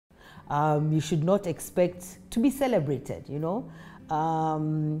You should not expect to be celebrated, you know.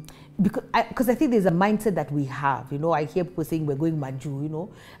 Because I think there's a mindset that we have, you know. I hear people saying we're going Maju, you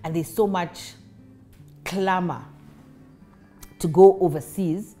know, and there's so much clamor to go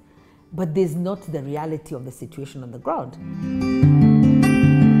overseas, but there's not the reality of the situation on the ground.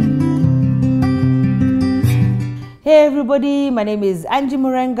 Hey everybody, my name is Angie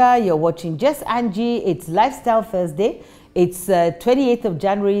Murenga. You're watching Just Angie. It's Lifestyle Thursday. It's 28th of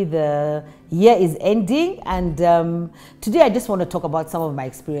January. The year is ending, and today I just want to talk about some of my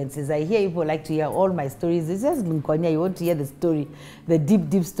experiences. I hear people like to hear all my stories. It's just Konya, you want to hear the story, the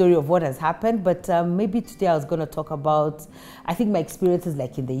deep story of what has happened. But maybe today I was going to talk about, I think, my experiences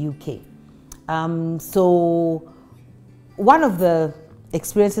like in the UK. So one of the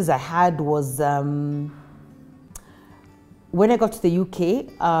experiences I had was when I got to the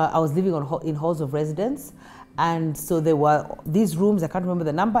UK, I was living in halls of residence. And so there were these rooms, I can't remember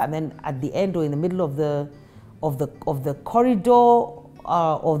the number, and then at the end or in the middle of the corridor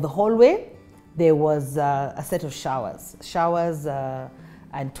of the hallway, there was a set of showers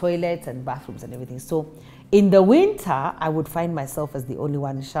and toilets and bathrooms and everything. So in the winter, I would find myself as the only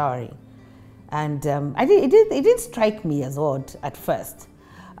one showering. And it didn't strike me as odd at first.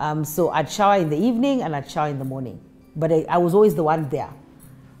 So I'd shower in the evening and I'd shower in the morning. But I was always the one there.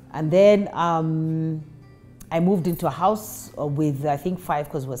 And then I moved into a house with, I think, five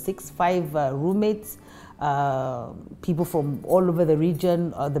roommates, people from all over the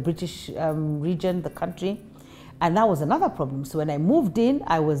region, the British region, the country. And that was another problem. So when I moved in,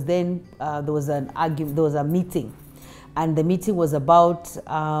 I was then, there was a meeting. And the meeting was about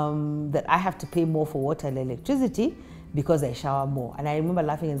that I have to pay more for water and electricity because I shower more. And I remember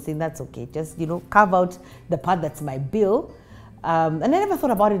laughing and saying, that's okay, just, you know, carve out the part that's my bill. And I never thought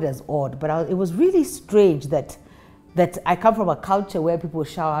about it as odd, but it was really strange that I come from a culture where people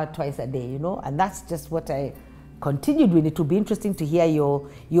shower twice a day, you know, and that's just what I continued with. It would be interesting to hear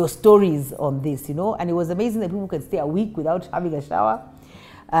your stories on this, you know, and it was amazing that people could stay a week without having a shower.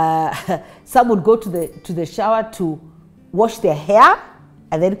 Some would go to the shower to wash their hair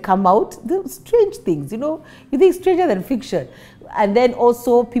and then come out. The strange things, you know, you think stranger than fiction. And then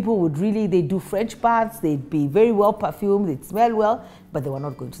also people would they do French baths, they'd be very well perfumed, they'd smell well, but they were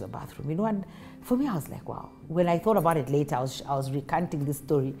not going to the bathroom, you know. And for me, I was like, wow. When I thought about it later, I was recanting this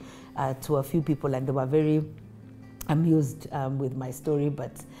story to a few people, and they were very amused with my story,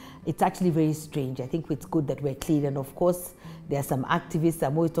 but it's actually very strange. I think it's good that we're clean. And of course, there are some activists,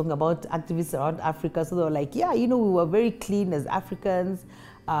 I'm always talking about activists around Africa, so they were like, yeah, you know, we were very clean as Africans.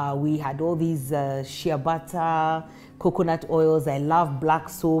 We had all these shea butter, coconut oils. I love black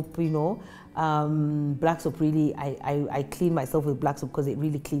soap, you know. Black soap really, I clean myself with black soap because it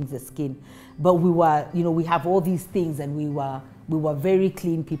really cleans the skin. But we were, you know, we have all these things, and we were very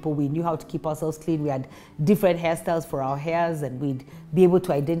clean people. We knew how to keep ourselves clean. We had different hairstyles for our hairs, and we'd be able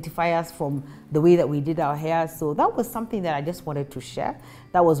to identify us from the way that we did our hair. So that was something that I just wanted to share.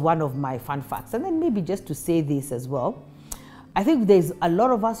 That was one of my fun facts. And then maybe just to say this as well, I think there's a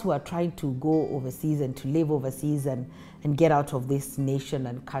lot of us who are trying to go overseas and to live overseas and get out of this nation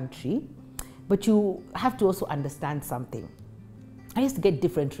and country. But you have to also understand something. I used to get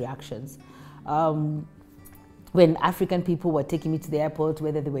different reactions. When African people were taking me to the airport,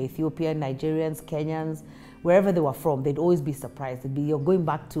 whether they were Ethiopian, Nigerians, Kenyans, wherever they were from, they'd always be surprised. They'd be, you're going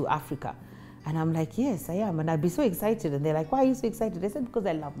back to Africa. And I'm like, yes, I am. And I'd be so excited. And they're like, why are you so excited? I said, because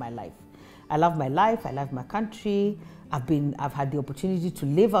I love my life. I love my life. I love my country. I've had the opportunity to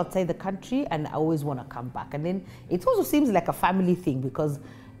live outside the country, and I always want to come back. And then it also seems like a family thing, because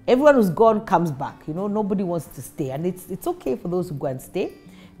everyone who's gone comes back. You know, nobody wants to stay, and it's okay for those who go and stay,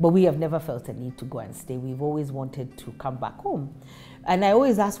 but we have never felt a need to go and stay. We've always wanted to come back home. And I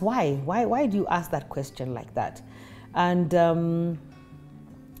always ask why. Why do you ask that question like that? And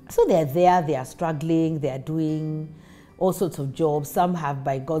so they're there, they are struggling, they are doing all sorts of jobs. Some have,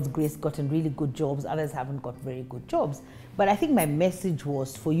 by God's grace, gotten really good jobs. Others haven't got very good jobs. But I think my message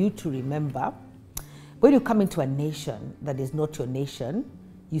was for you to remember, when you come into a nation that is not your nation,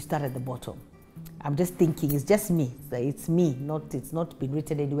 you start at the bottom. I'm just thinking, it's just me. It's me, it's not been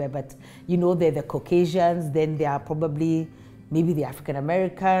written anywhere, but you know, they're the Caucasians, then there are probably maybe the African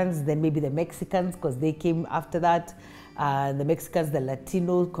Americans, then maybe the Mexicans, because they came after that. The Mexicans, the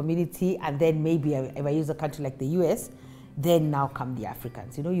Latino community, and then maybe if I use a country like the US, then now come the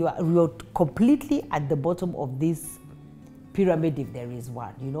Africans. You know, you're completely at the bottom of this pyramid, if there is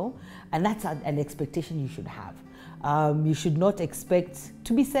one, you know, and that's an expectation you should have. You should not expect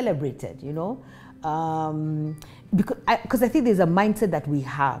to be celebrated, you know, because I think there's a mindset that we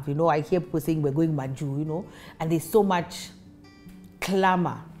have. You know, I hear people saying we're going Maju, you know, and there's so much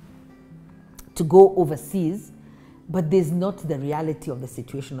clamor to go overseas, but there's not the reality of the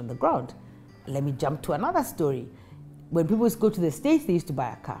situation on the ground. Let me jump to another story. When people used to go to the States, they used to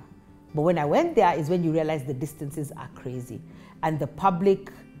buy a car. But when I went there is when you realize the distances are crazy. And the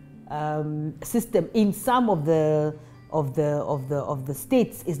public system in some of the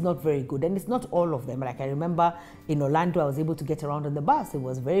states is not very good, and it's not all of them. Like I remember in Orlando, I was able to get around on the bus. It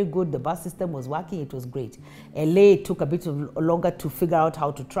was very good. The bus system was working. It was great. LA took a bit longer to figure out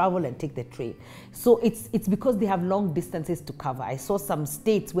how to travel and take the train. So it's because they have long distances to cover. I saw some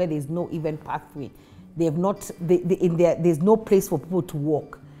states where there's no even pathway. They have not. There's no place for people to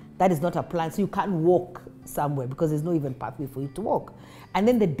walk. That is not a plan. So you can't walk somewhere because there's no even pathway for you to walk. And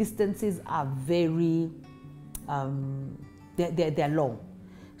then the distances are very. They're long.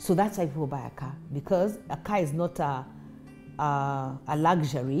 So that's why people buy a car, because a car is not a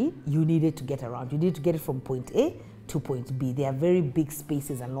luxury. You need it to get around. You need to get it from point A to point B. They are very big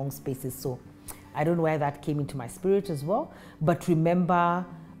spaces and long spaces. So I don't know why that came into my spirit as well. But remember,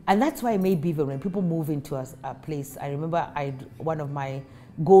 and that's why maybe even when people move into a place, I remember one of my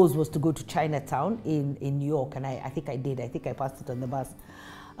goals was to go to Chinatown in New York, and I think I did. I think I passed it on the bus.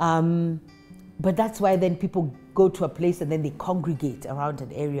 But that's why then people go to a place and then they congregate around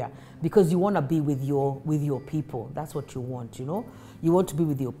an area, because you want to be with your people. That's what you want, you know. You want to be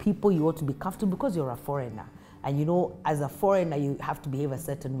with your people. You want to be comfortable because you're a foreigner. And you know, as a foreigner, you have to behave a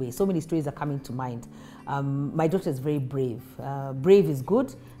certain way. So many stories are coming to mind. My daughter is very brave. Brave is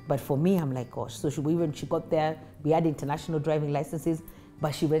good, but for me, I'm like, gosh. So when she got there, we had international driving licenses,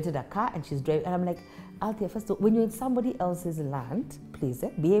 but she rented a car and she's driving. And I'm like, Althea, first of all, when you're in somebody else's land, please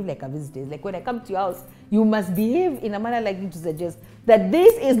behave like a visitor. Like when I come to your house, you must behave in a manner like you to suggest that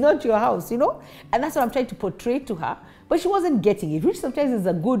this is not your house, you know? And that's what I'm trying to portray to her. But she wasn't getting it, which sometimes is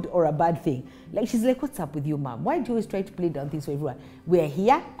a good or a bad thing. Like she's like, what's up with you, mom? Why do you always try to play down things for everyone? We're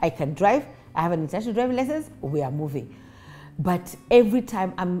here, I can drive, I have an international driving license, we are moving. But every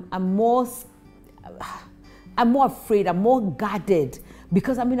time I'm more afraid, I'm more guarded,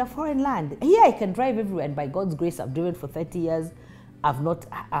 because I'm in a foreign land. Here I can drive everywhere, and by God's grace, I've driven for 30 years. I've not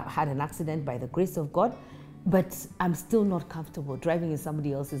had an accident by the grace of God, but I'm still not comfortable driving in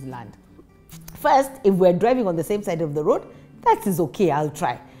somebody else's land. First, if we're driving on the same side of the road, that is okay, I'll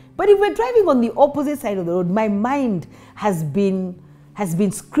try. But if we're driving on the opposite side of the road, my mind has been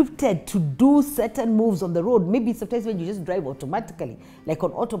scripted to do certain moves on the road. Maybe sometimes when you just drive automatically, like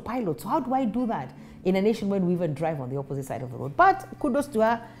on autopilot. So how do I do that in a nation when we even drive on the opposite side of the road? But kudos to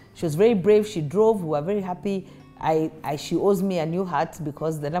her. She was very brave. She drove. We were very happy. She owes me a new heart,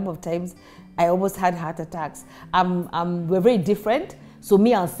 because the number of times I almost had heart attacks. We're very different. So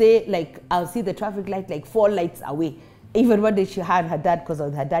me, I'll say, like, I'll see the traffic light like 4 lights away. Even one day she had her dad, because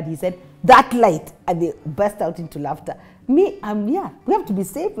of her dad, he said, that light, and they burst out into laughter. Me, yeah, we have to be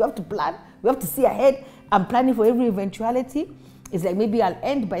safe, we have to plan, we have to see ahead. I'm planning for every eventuality. It's like, maybe I'll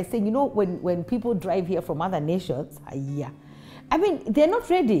end by saying, you know, when people drive here from other nations, yeah, I mean, they're not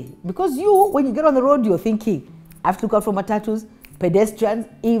ready, because when you get on the road, you're thinking, I have to look out for matatus, pedestrians.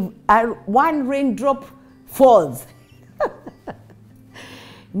 If one raindrop falls,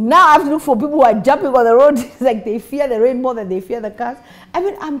 now I have to look for people who are jumping on the road. It's like they fear the rain more than they fear the cars. I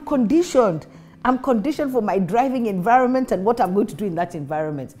mean, I'm conditioned. I'm conditioned for my driving environment and what I'm going to do in that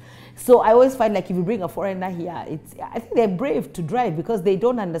environment. So I always find, like, if you bring a foreigner here, I think they're brave to drive, because they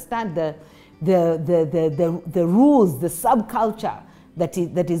don't understand the rules, the subculture that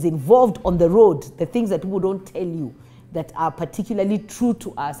is involved on the road, the things that people don't tell you that are particularly true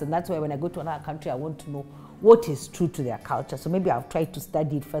to us. And that's why when I go to another country, I want to know what is true to their culture. So maybe I'll try to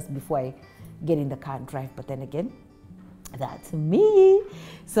study it first before I get in the car and drive. But then again, that's me.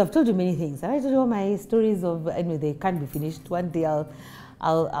 So I've told you many things. I told you all my stories of, anyway, they can't be finished. One day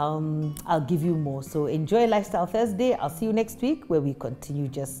I'll give you more. So enjoy Lifestyle Thursday. I'll see you next week, where we continue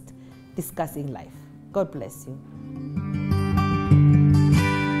just discussing life. God bless you.